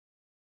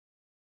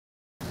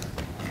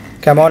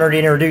I'm honored to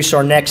introduce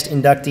our next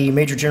inductee,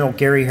 Major General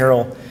Gary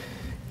Harrell.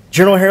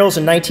 General Harrell is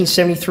a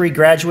 1973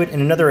 graduate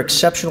and another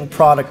exceptional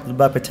product of the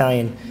Buck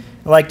Battalion.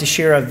 I'd like to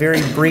share a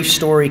very brief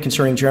story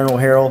concerning General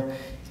Harrell.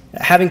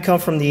 Having come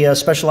from the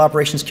Special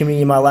Operations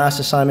Community in my last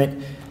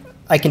assignment,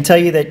 I can tell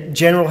you that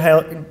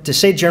to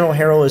say General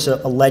Harrell is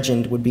a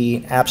legend would be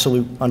an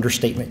absolute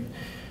understatement.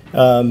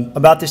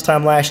 About this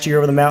time last year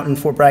over the mountain in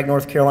Fort Bragg,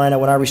 North Carolina,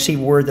 when I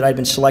received word that I'd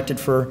been selected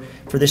for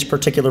this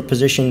particular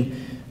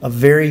position, a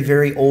very,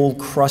 very old,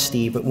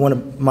 crusty, but one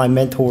of my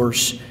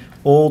mentors,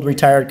 old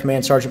retired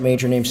Command Sergeant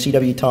Major named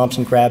C.W.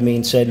 Thompson, grabbed me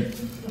and said,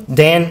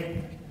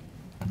 "Dan,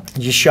 I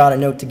just shot a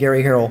note to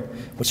Gary Harrell,"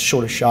 which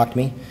sort of shocked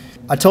me.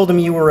 "I told him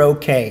you were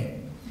okay,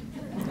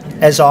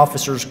 as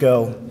officers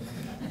go,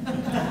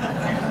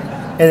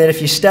 and that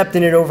if you stepped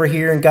in it over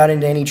here and got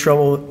into any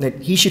trouble,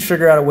 that he should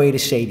figure out a way to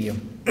save you."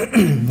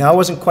 Now, I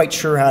wasn't quite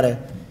sure how to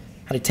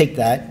take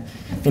that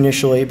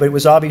initially, but it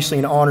was obviously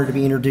an honor to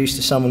be introduced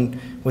to someone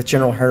with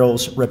General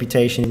Harrell's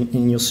reputation,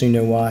 and you'll soon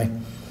know why.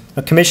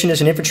 Commissioned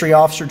as an infantry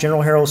officer,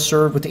 General Harrell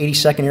served with the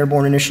 82nd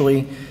Airborne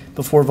initially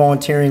before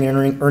volunteering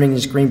and earning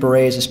his Green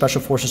Beret as a Special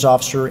Forces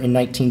officer in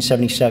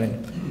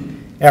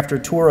 1977. After a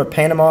tour of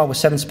Panama with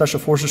 7th Special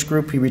Forces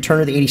Group, he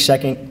returned to the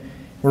 82nd,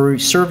 where he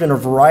served in a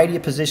variety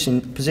of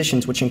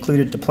positions which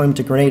included deployment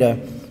to Grenada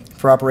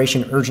for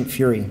Operation Urgent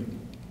Fury.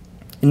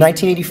 In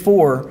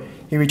 1984,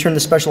 he returned to the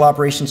Special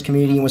Operations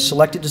Community and was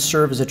selected to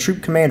serve as a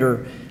troop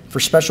commander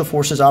for Special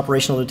Forces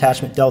Operational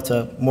Detachment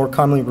Delta, more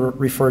commonly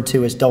referred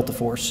to as Delta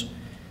Force.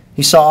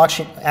 He saw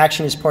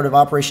action as part of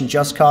Operation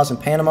Just Cause in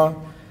Panama,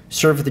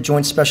 served with the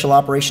Joint Special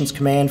Operations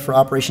Command for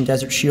Operation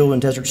Desert Shield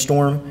and Desert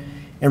Storm,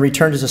 and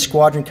returned as a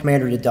squadron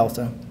commander to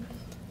Delta.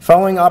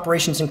 Following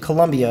operations in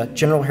Colombia,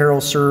 General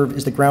Harrell served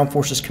as the Ground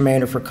Forces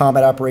Commander for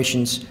Combat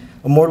Operations,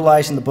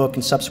 immortalized in the book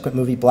and subsequent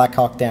movie Black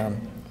Hawk Down.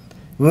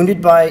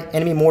 Wounded by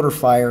enemy mortar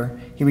fire,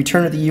 he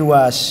returned to the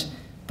U.S.,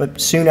 but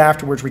soon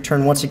afterwards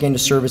returned once again to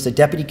serve as the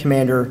Deputy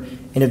Commander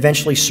and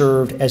eventually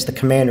served as the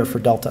Commander for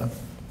Delta.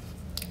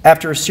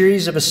 After a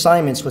series of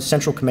assignments with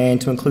Central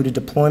Command to include a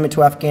deployment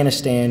to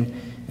Afghanistan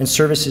and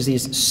service as the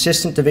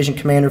Assistant Division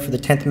Commander for the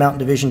 10th Mountain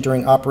Division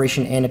during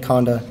Operation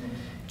Anaconda,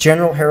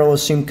 General Harrell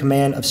assumed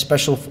command of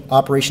Special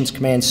Operations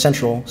Command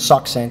Central,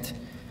 SOCCENT,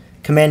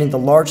 commanding the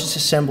largest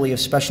assembly of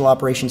Special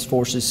Operations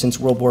Forces since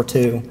World War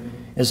II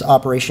as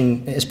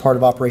part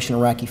of Operation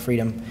Iraqi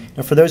Freedom.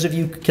 Now, for those of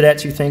you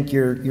cadets who think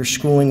your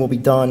schooling will be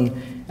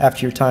done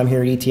after your time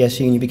here at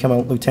ETSU and you become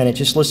a lieutenant,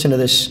 just listen to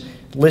this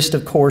list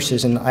of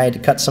courses, and I had to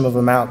cut some of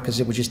them out because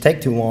it would just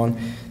take too long,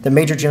 that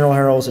Major General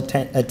Harrell has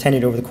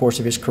attended over the course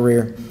of his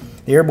career.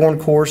 The Airborne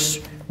Course,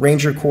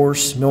 Ranger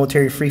Course,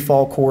 Military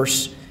Freefall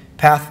Course,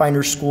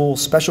 Pathfinder School,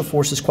 Special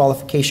Forces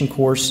Qualification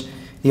Course,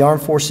 the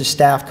Armed Forces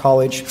Staff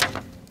College,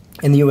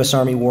 and the U.S.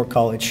 Army War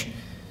College.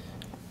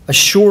 A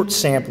short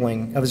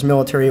sampling of his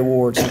military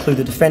awards include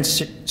the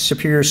Defense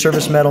Superior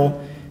Service Medal,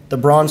 the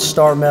Bronze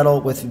Star Medal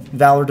with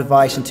Valor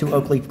Device and 2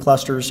 Oak Leaf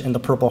clusters, and the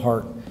Purple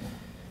Heart.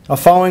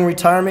 Following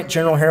retirement,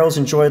 General Harrell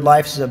enjoyed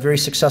life as a very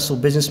successful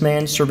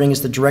businessman, serving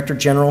as the Director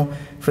General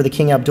for the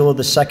King Abdullah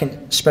II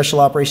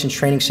Special Operations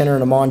Training Center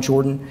in Amman,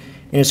 Jordan,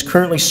 and is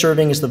currently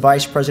serving as the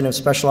Vice President of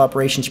Special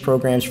Operations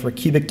Programs for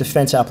Cubic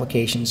Defense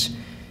Applications.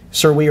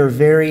 Sir, we are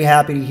very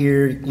happy to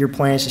hear your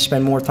plans to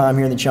spend more time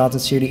here in the Johnson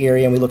City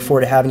area, and we look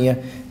forward to having you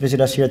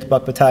visit us here at the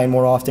Buck Battalion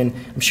more often.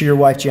 I'm sure your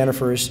wife,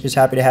 Jennifer, is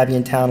happy to have you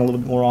in town a little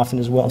bit more often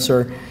as well,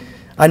 sir.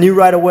 I knew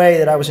right away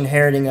that I was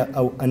inheriting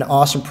an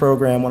awesome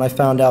program when I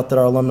found out that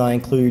our alumni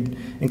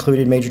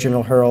included Major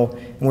General Harrell,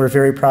 and we're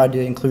very proud to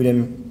include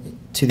him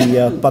to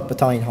the Buck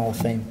Battalion Hall of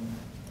Fame.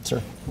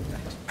 Sir.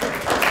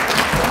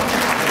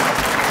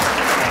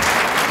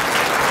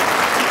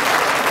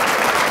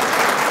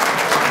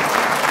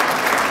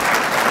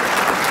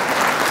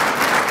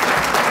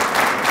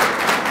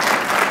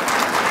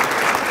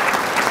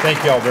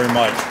 Thank you all very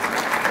much.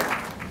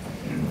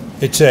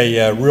 It's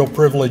a real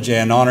privilege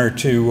and honor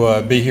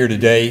to be here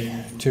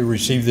today to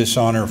receive this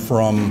honor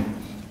from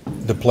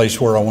the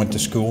place where I went to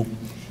school.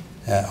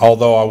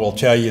 Although I will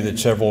tell you that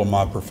several of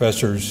my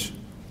professors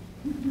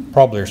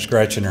probably are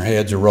scratching their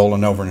heads or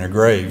rolling over in their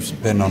graves,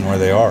 depending on where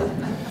they are.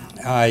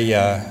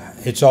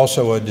 It's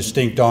also a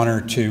distinct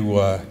honor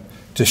to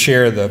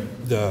share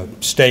the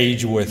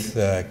stage with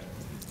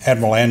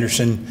Admiral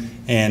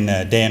Anderson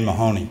and Dan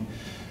Mahoney.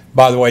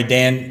 By the way,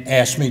 Dan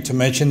asked me to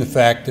mention the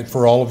fact that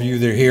for all of you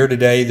that are here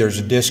today, there's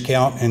a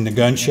discount in the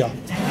gun shop.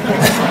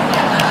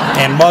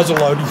 And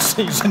muzzleloading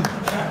season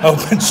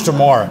opens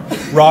tomorrow.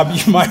 Rob,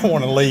 you might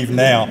want to leave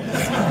now.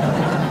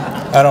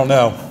 I don't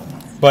know.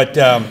 But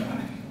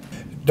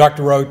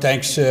Dr. Rowe,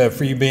 thanks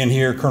for you being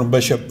here. Colonel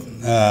Bishop,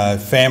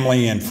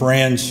 family and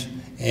friends,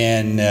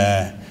 and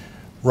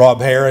Rob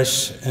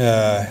Harris,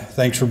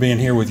 thanks for being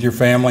here with your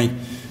family.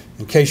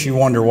 In case you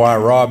wonder why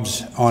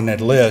Rob's on that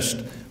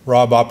list,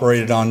 Rob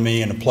operated on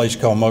me in a place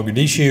called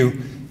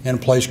Mogadishu and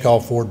a place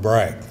called Fort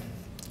Bragg.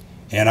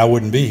 And I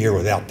wouldn't be here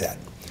without that.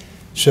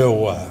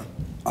 So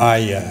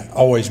I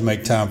always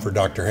make time for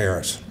Dr.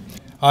 Harris.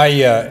 I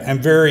am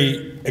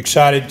very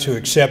excited to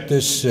accept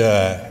this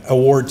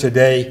award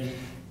today,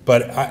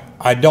 but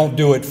I don't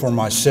do it for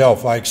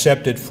myself. I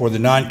accept it for the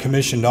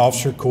non-commissioned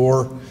officer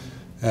corps,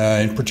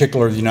 in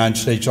particular the United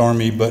States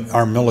Army, but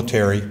our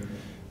military.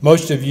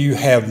 Most of you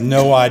have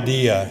no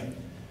idea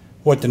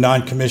what the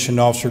non-commissioned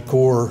officer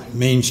corps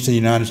means to the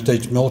United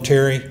States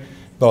military,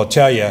 but I'll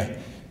tell you,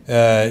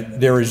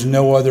 there's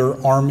no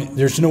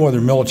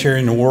other military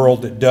in the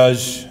world that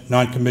does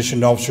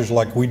non-commissioned officers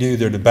like we do.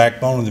 They're the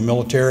backbone of the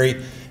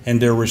military,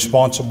 and they're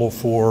responsible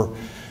for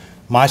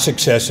my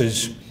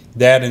successes,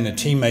 that and the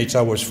teammates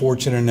I was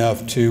fortunate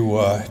enough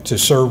to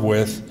serve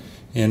with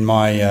in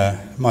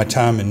my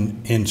time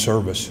in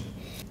service.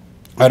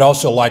 I'd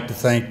also like to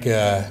thank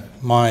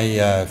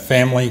my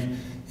family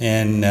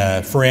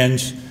and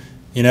friends.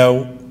 You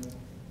know,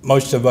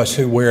 most of us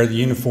who wear the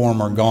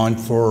uniform are gone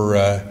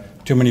for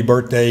too many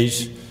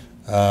birthdays,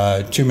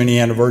 too many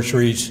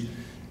anniversaries,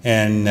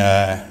 and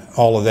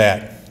all of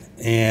that.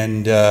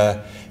 And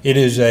it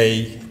is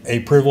a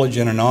privilege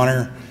and an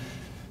honor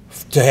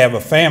to have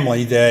a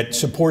family that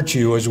supports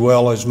you as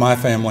well as my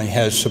family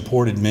has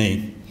supported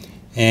me.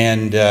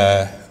 And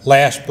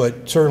last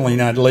but certainly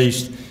not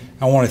least,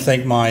 I want to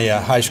thank my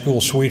high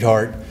school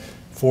sweetheart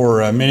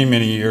for many,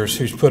 many years,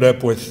 who's put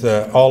up with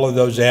all of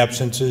those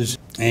absences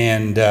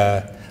and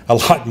a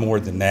lot more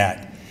than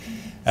that.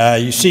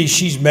 You see,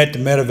 she's met the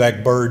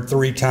medevac bird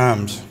 3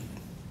 times,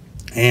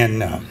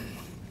 and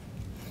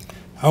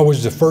I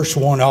was the first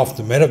one off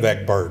the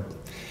medevac bird.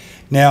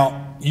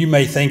 Now, you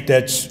may think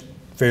that's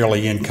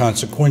fairly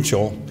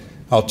inconsequential.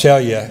 I'll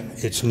tell you,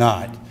 it's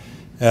not.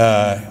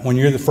 When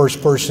you're the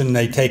first person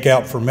they take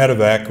out for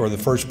medevac, or the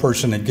first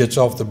person that gets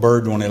off the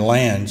bird when it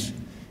lands,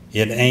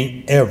 it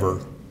ain't ever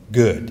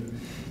good.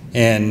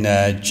 And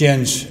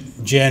Jen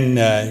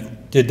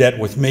did that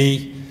with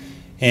me,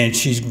 and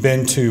she's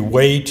been to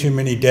way too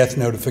many death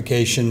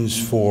notifications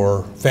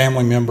for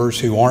family members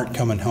who aren't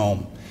coming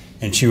home,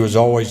 and she was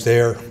always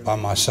there by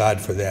my side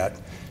for that.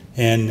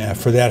 And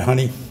for that,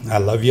 honey, I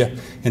love you,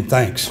 and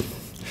thanks.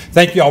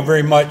 Thank you all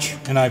very much,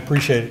 and I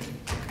appreciate it.